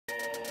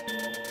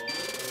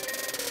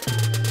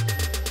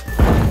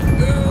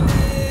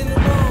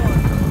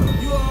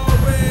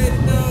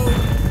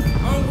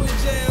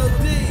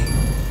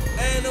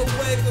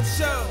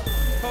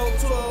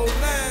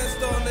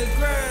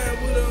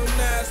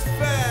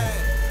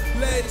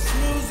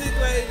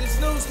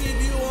news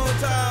keep you on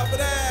top of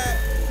that.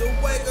 The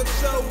wake up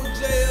show with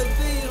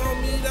j.o.d,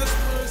 homie, that's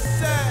what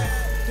it's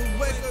at. The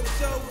wake up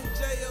show with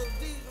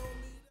j.o.d,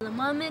 homie. The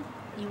moment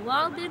you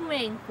all been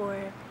waiting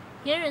for.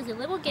 Here is a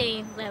little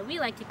game that we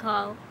like to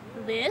call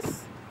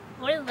this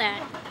or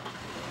that.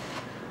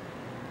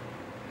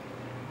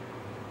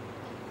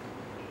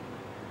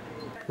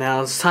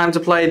 Now it's time to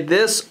play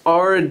this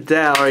or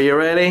that. Are you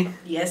ready?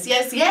 Yes,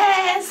 yes,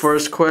 yes!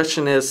 First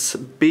question is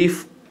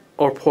beef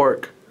or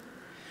pork?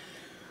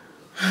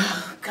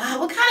 Oh, God,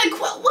 what kind of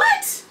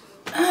what?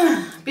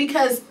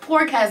 Because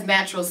pork has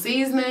natural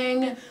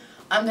seasoning.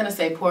 I'm gonna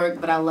say pork,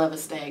 but I love a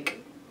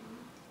steak.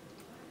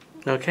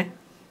 Okay.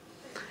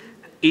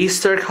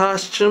 Easter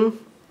costume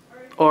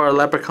or a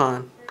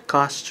leprechaun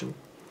costume?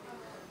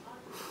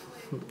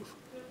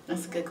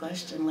 That's a good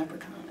question,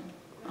 leprechaun.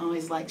 I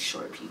always like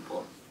short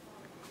people.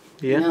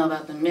 Yeah. You know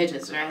about the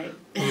midgets, right?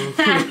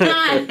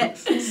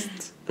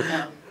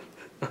 No.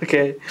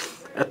 Okay.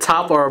 A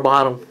top or a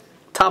bottom?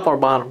 Top or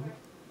bottom?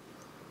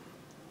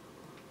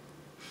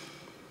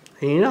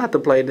 You know how to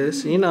play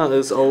this. You know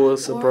it's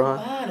always a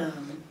broad.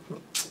 Bottom.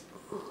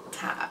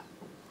 Top.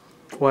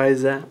 Why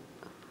is that?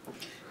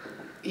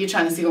 You're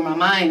trying to see where my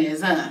mind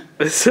is, huh?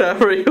 Is that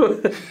for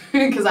you?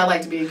 Because I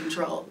like to be in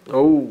control.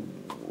 Oh,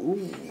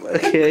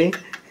 okay.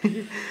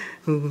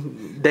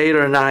 Date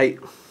or night?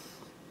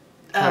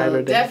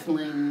 Oh,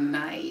 definitely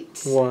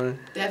night. Why?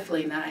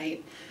 Definitely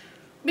night.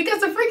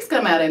 Because the freaks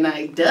come out at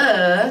night,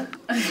 duh.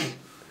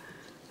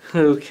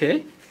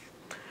 Okay.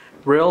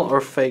 Real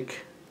or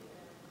fake?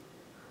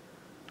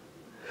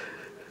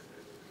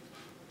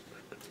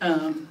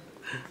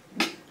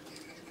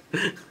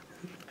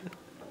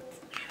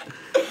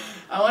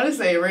 I want to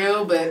say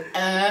real, but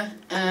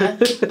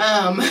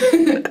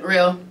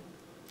real.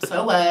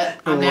 So what?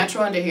 I'm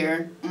natural under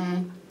here.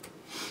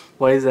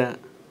 Why is that?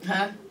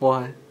 Huh?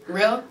 Why?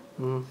 Real?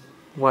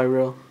 Why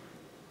real?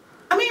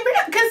 I mean,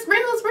 real, because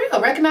real is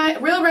real.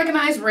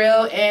 Recognize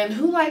real, and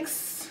who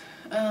likes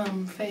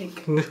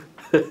fake?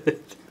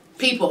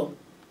 People.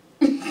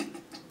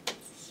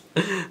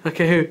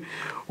 Okay,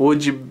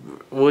 would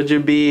you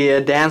be a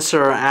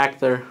dancer or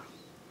actor?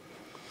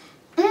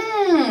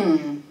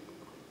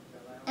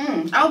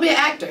 I would be an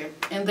actor,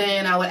 and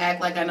then I would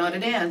act like I know how to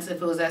dance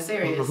if it was that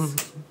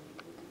serious.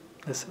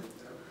 That's it.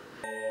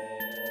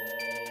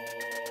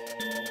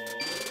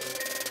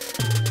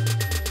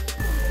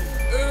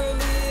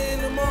 Early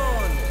in the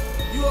morning,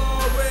 you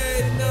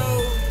already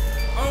know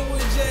I'm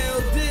with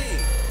j.o.d.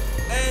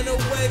 and a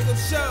wake up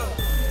show.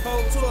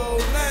 Whole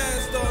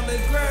 1209 starting the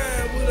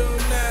grind with a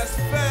nice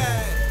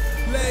fad.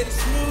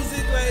 Latest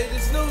music,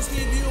 latest news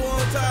keep you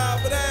on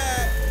top of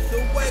that.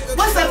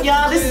 What's up,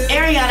 y'all? This is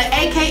Ariana,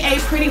 aka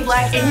Pretty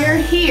Blaq, and you're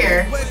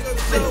here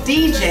with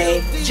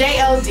DJ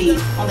J.O.D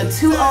on the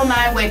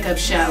 209 Wake Up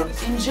Show.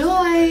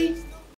 Enjoy!